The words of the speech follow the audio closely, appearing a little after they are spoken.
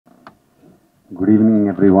Good evening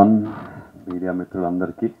everyone, media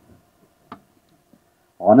మిత్రులందరికీ.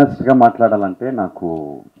 ఆనెస్ట్గా మాట్లాడాలంటే నాకు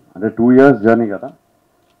అంటే 2 years జర్నీ కదా,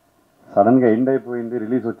 సడన్గా ఎండ్ అయిపోయింది,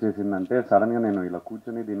 రిలీజ్ వచ్చేసిందంటే సడన్గా నేను ఇలా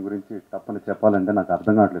కూర్చొని దీని గురించి తప్పని చెప్పాలంటే నాకు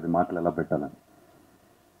అర్థం కావట్లేదు మాటలు ఎలా పెట్టాలని.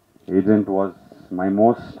 Agent was my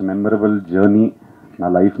most memorable journey. నా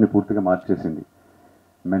లైఫ్ని పూర్తిగా మార్చేసింది,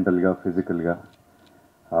 మెంటల్గా, ఫిజికల్గా.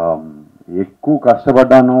 ఎక్కువ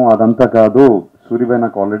కష్టపడ్డాను అదంతా కాదు. సూర్యభాయ్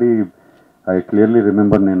నాకు ఆల్రెడీ ఐ క్లియర్లీ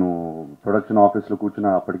రిమెంబర్, నేను ప్రొడక్షన్ ఆఫీస్లో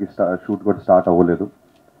కూర్చున్న అప్పటికి షూట్ కూడా స్టార్ట్ అవ్వలేదు.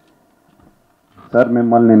 సార్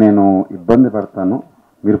మిమ్మల్ని నేను ఇబ్బంది పెడతాను,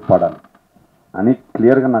 మీరు పడాలి అని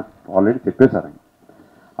క్లియర్గా నాకు ఆల్రెడీ చెప్పేశారు ఆయన.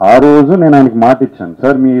 ఆ రోజు నేను ఆయనకి మాట ఇచ్చాను,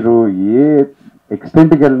 సార్ మీరు ఏ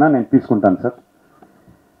ఎక్స్టెంట్కి వెళ్ళినా నేను తీసుకుంటాను sir,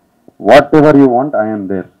 what ever you want I'm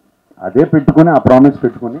there. అదే పెట్టుకుని, ఆ ప్రామిస్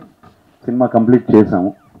పెట్టుకుని సినిమా కంప్లీట్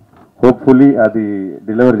చేశాము. హోప్ఫుల్లీ అది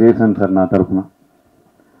డెలివర్ చేశాను సార్ నా తరఫున.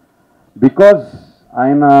 బికాజ్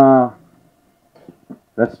ఆయన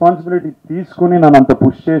రెస్పాన్సిబిలిటీ తీసుకుని నన్ను అంత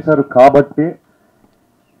పుష్ చేశారు కాబట్టి,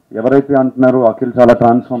 ఎవరైతే అంటున్నారో అఖిల్ చాలా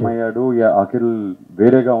ట్రాన్స్ఫార్మ్ అయ్యాడు, అఖిల్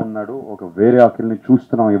వేరేగా ఉన్నాడు, ఒక వేరే అఖిల్ని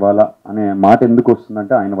చూస్తున్నాం ఇవాళ అనే మాట ఎందుకు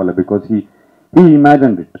వస్తుందంటే ఆయన వల్ల. Because he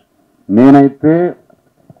imagined it. నేనైతే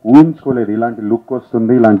ఊహించుకోలేదు ఇలాంటి లుక్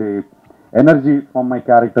వస్తుంది, ఇలాంటి ఎనర్జీ ఫ్రమ్ మై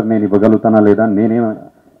క్యారెక్టర్ నేను ఇవ్వగలుగుతానా లేదా.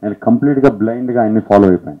 నేను కంప్లీట్గా బ్లైండ్గా ఆయన్ని ఫాలో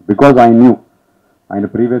అయిపోయాను. బికాజ్ ఐ న్యూ ఆయన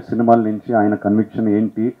ప్రీవియస్ సినిమాల నుంచి ఆయన కన్విక్షన్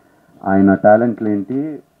ఏంటి, ఆయన టాలెంట్లు ఏంటి,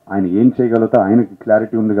 ఆయన ఏం చేయగలుగుతా ఆయనకి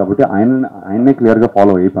క్లారిటీ ఉంది కాబట్టి ఆయన్నే క్లియర్గా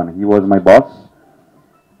ఫాలో అయిపోయాను. He was my boss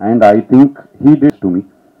and I think he did to me.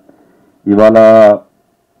 ఇవాళ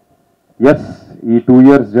ఎస్, ఈ 2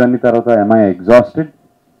 years జర్నీ తర్వాత am I ఎగ్జాస్టెడ్,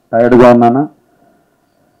 టైర్డ్గా ఉన్నానా?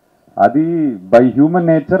 అది బై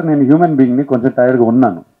హ్యూమన్ నేచర్, నేను హ్యూమన్ బీయింగ్ని, కొంచెం టైర్డ్గా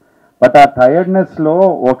ఉన్నాను. బట్ ఆ టైర్డ్నెస్లో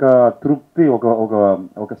ఒక తృప్తి,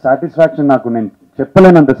 ఒక సాటిస్ఫాక్షన్, నాకు నేను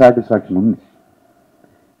చెప్పలేనంత సాటిస్ఫాక్షన్ ఉంది.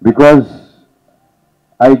 Because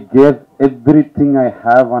I gave everything I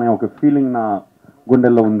have అనే ఒక ఫీలింగ్ నా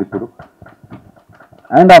గుండెల్లో ఉంది ఇప్పుడు.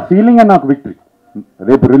 అండ్ ఆ ఫీలింగ్ నాకు విక్టరీ.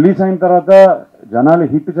 రేపు రిలీజ్ అయిన తర్వాత జనాలు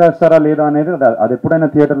హిట్ చేస్తారా లేదా అనేది అది ఎప్పుడైనా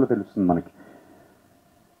థియేటర్లో తెలుస్తుంది మనకి.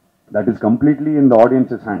 That is completely in the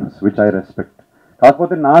audiences hands, which I respect.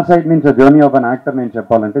 కాకపోతే నా సైడ్ నుంచి ఆ జర్నీ ఆఫ్ అన్ యాక్టర్ నేను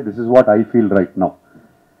చెప్పాలంటే this is what I feel right now.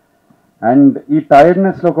 And ఈ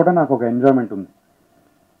టైర్డ్నెస్లో కూడా నాకు ఒక ఎంజాయ్మెంట్ ఉంది.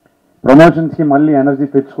 ప్రమోషన్స్కి మళ్ళీ ఎనర్జీ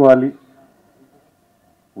తెచ్చుకోవాలి,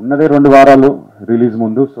 ఉన్నదే 2 వారాలు రిలీజ్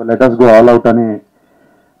ముందు, so let us go all out అనే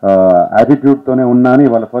యాటిట్యూడ్తోనే ఉన్నాను.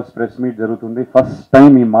 ఇవాళ ఫస్ట్ ప్రెస్ మీట్ జరుగుతుంది. ఫస్ట్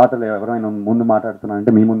టైం ఈ మాటలు ఎవరైనా ముందు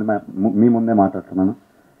మాట్లాడుతున్నానంటే మీ ముందే మాట్లాడుతున్నాను.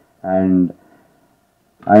 And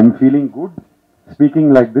I'm feeling good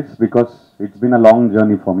speaking like this because it's been a long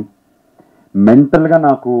journey for me. మెంటల్గా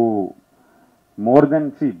నాకు మోర్ దెన్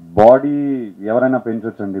బాడీ ఎవరైనా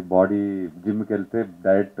పెంచవచ్చు అండి. బాడీ జిమ్కి వెళ్తే,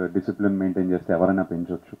 డయట్ డిసిప్లిన్ మెయింటైన్ చేస్తే ఎవరైనా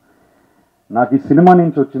పెంచవచ్చు. నాకు ఈ సినిమా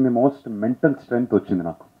నుంచి వచ్చింది మోస్ట్ మెంటల్ స్ట్రెంగ్త్ వచ్చింది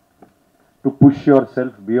నాకు. To push your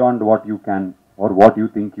self beyond what you can are what you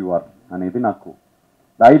think you are అనేది నాకు,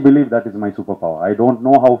 I believe that is my super power. I don't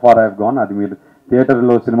know how far I have gone. అది మీరు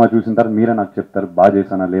థియేటర్లో cinema చూసిన తర్వాత మీరే నాకు చెప్తారు బాగా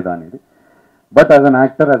చేశానా లేదా అనేది. But as an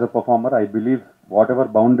actor, as a performer, I believe what ever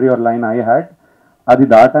boundary are line I had, అది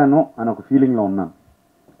దాటాను అని ఒక ఫీలింగ్లో ఉన్నాను.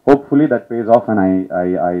 Hopefully that face of and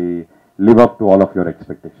I live up to all of your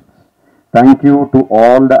expectations. Thank you to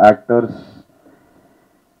all the actors.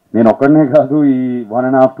 నేను ఒక్కడనే కాదు, ఈ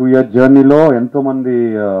 1.5 2 year జర్నీలో ఎంతోమంది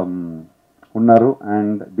ఉన్నారు.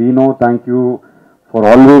 And D no, thank you for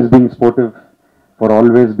always being sportive, for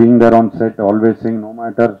always being there on set, always saying no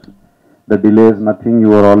matter the delays, nothing, you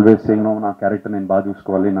are always saying no, నా character నేను బాగా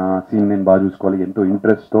చూసుకోవాలి, నా సీన్ నేను బాగా చూసుకోవాలి, ఎంతో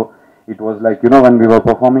ఇంట్రెస్ట్తో. It was like when we were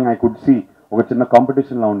performing, I could see ఒక చిన్న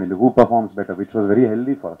కాంపిటీషన్లో ఉండింది, who performs better, which was very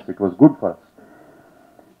healthy for us, it was good for us.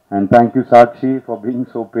 And thank you Sakshi for being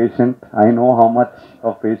so patient. I know how much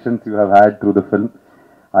of patience you have had through the film.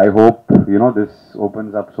 I hope this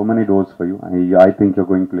opens up so many doors for you. I think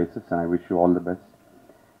you're going places and I wish you all the best.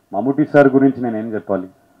 Mammootty sir gurinchi nenu em cheppali.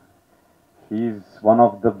 He is one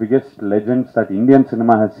of the biggest legends that Indian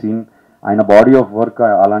cinema has seen. ఆయన body of work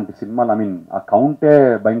అలాంటి సినిమాలు, ఆ కౌంటే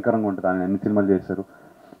భయంకరంగా ఉంటుంది. ఆయన ఎన్ని సినిమాలు చేశారు,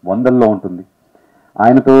 100లో ఉంటుంది.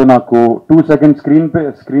 ఆయనతో నాకు 2 seconds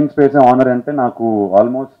స్క్రీన్ స్పేస్ ఆనర్ అంటే, నాకు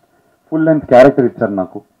ఆల్మోస్ట్ ఫుల్ లెంత్ క్యారెక్టర్ ఇచ్చారు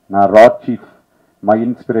నాకు. నా రా chief, my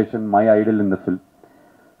inspiration, my Idol in the film.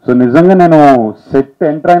 So నిజంగా నేను సెట్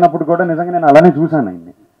ఎంటర్ అయినప్పుడు కూడా నిజంగా నేను అలానే చూశాను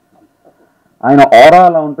ఆయన్ని. ఆయన ఆరా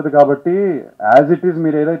అలా ఉంటుంది కాబట్టి, యాజ్ ఇట్ ఈస్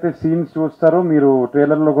మీరు ఏదైతే సీన్స్ చూస్తారో, మీరు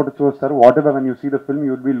ట్రైలర్లో కూడా చూస్తారు, what ever when you see the film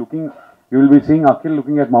you will be seeing Akhil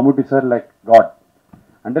looking at Mammootty sir like God.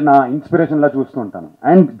 అంటే నా ఇన్స్పిరేషన్లా చూస్తూ ఉంటాను.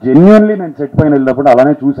 అండ్ జెన్యున్లీ నేను సెట్ పైన వెళ్ళినప్పుడు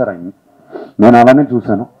అలానే చూశారు ఆయన్ని, నేను అలానే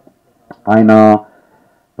చూశాను. ఆయన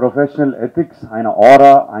ప్రొఫెషనల్ ఎథిక్స్, ఆయన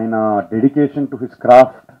ఆరా, ఆయన డెడికేషన్ టు హిస్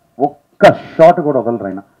క్రాఫ్ట్, ఒక్క షాట్ కూడా వదలరు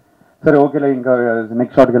ఆయన. సరే ఓకేలే ఇంకా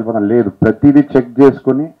నెక్స్ట్ షాట్కి వెళ్ళిపోతాను, లేదు, ప్రతిదీ చెక్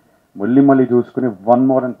చేసుకుని మళ్ళీ చూసుకుని వన్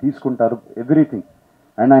మోర్ అని తీసుకుంటారు ఎవ్రీథింగ్.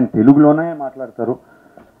 అండ్ ఆయన తెలుగులోనే మాట్లాడతారు.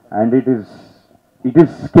 And it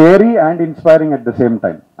is scary and inspiring at the same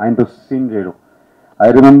time ఆయనతో సీన్ చేయడం. I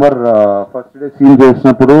remember first day scene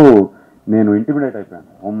చేసినప్పుడు నేను ఇంటిమిడేట్ అయిపోయాను.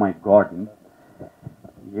 ఓ మై గాడ్,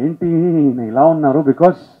 ఏంటి ఇలా ఉన్నారు,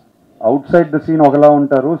 because out side the scene ఒకలా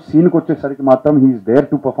ఉంటారు, సీన్కి వచ్చేసరికి మాత్రం he's there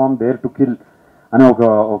to perform, there to kill అని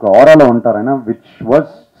ఒక ఆరాలో ఉంటారు ఆయన, which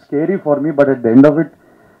was scary for me. But at the end of it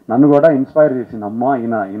నన్ను కూడా ఇన్స్పైర్ చేసింది. అమ్మా,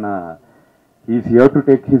 ఈయన he's here to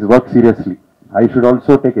take his work seriously. I should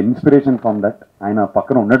also take inspiration from that. ఆయన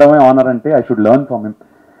పక్కన ఉండడమే ఆనర్ అంటే I should learn from him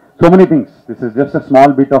so many things. This is just a small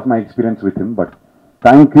bit of my experience with him, but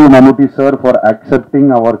thank you Mammootty sir for accepting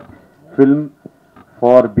our film,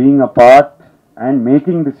 for being a part and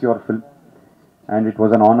making this your film, and it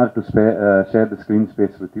was an honor to share the screen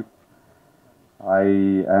space with you. I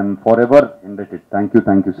am forever indebted. Thank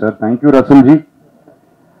you sir. Thank you Rasul ji.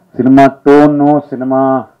 Cinema tone no, cinema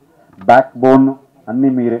backbone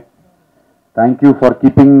anni mere. Thank you for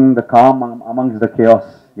keeping the calm amongst the chaos.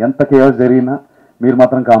 Enta chaos jarina మీరు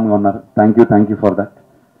మాత్రం కామ్గా ఉన్నారు. Thank you for that.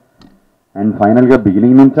 And ఫైనల్గా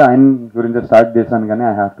beginning నుంచి ఆయన గురించి start చేశాను, కానీ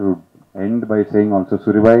I have to end by saying also,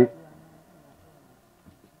 Suribhai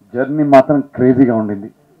journey మాత్రం క్రేజీగా ఉండింది,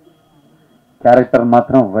 క్యారెక్టర్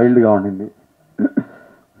మాత్రం వైల్డ్గా ఉండింది.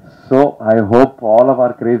 So I hope all of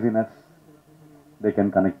our craziness they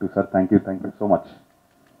can connect to sir. Thank you so much.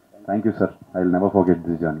 Thank you sir. I will never forget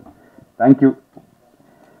this journey. Thank you.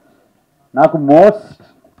 నాకు most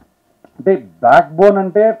అంటే back bone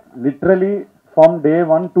అంటే literally from day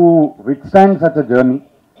one to with stand such a journey.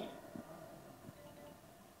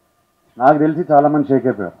 నాకు తెలిసి చాలామంది షేక్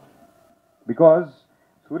అయిపోయారు. Because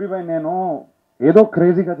Suribhai నేను ఏదో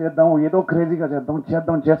క్రేజీగా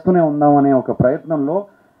చేస్తూనే ఉందాం అనే ఒక ప్రయత్నంలో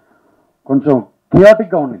కొంచెం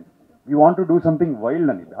కియాటిక్గా ఉండింది. We want to do something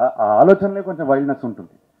wild అని, ఆ ఆలోచనలే కొంచెం వైల్డ్నెస్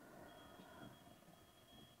ఉంటుంది.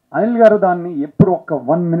 అనిల్ గారు దాన్ని ఎప్పుడు ఒక్క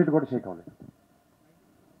 1 minute కూడా షేక్ అవ్వలేదు.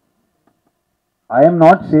 I am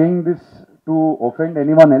not saying this to offend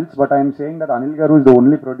anyone else, but I am saying that Anil Garu is the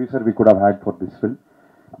only producer we could have had for this film,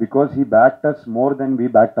 because he backed us more than we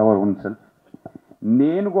backed our own self.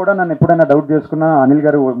 నేను కూడా నన్ను ఎప్పుడైనా doubt చేసుకున్నా అనిల్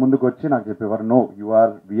గారు ముందుకు వచ్చి నాకు చెప్పేవారు, నో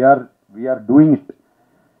వీఆర్ డూయింగ్ ఇట్,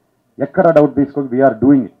 ఎక్కడ డౌట్ తీసుకోక వీఆర్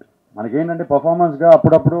డూయింగ్ ఇట్. మనకేంటంటే పర్ఫార్మెన్స్గా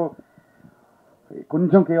అప్పుడప్పుడు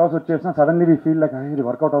కొంచెం కేయాస్ వచ్చేసినా సడన్లీ వీ ఫీల్ లైక్ ఇది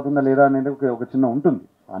వర్కౌట్ అవుతుందా లేదా అనేది ఒక చిన్న ఉంటుంది.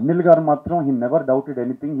 అనిల్ గారు మాత్రం he never doubted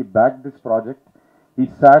anything. He back this project. He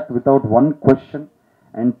sat without one question,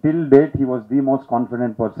 and till date he was the most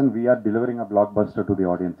confident person. We are delivering a blockbuster to the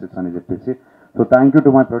audiences ani cheppesi. So thank you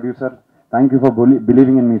to my producer. Thank you for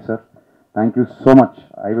believing in me, sir. Thank you so much.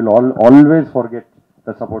 I will always forget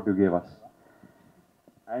the support you gave us.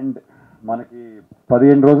 And మనకి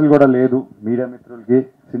 15 రోజులు కూడా లేదు. Media మిత్రులకి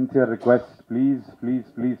sincere request,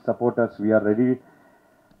 please support us. We are ready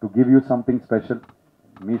to give you something special.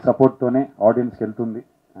 మీ సపోర్ట్తోనే ఆడియన్స్కి వెళ్తుంది.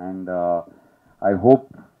 And I hope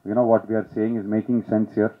what we are saying is making sense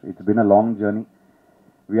here. It's been a long journey.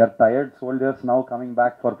 We are tired soldiers now coming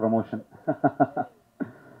back for promotion.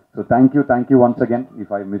 So thank you once again.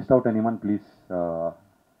 If I missed out anyone, please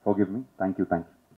forgive me. Thank you.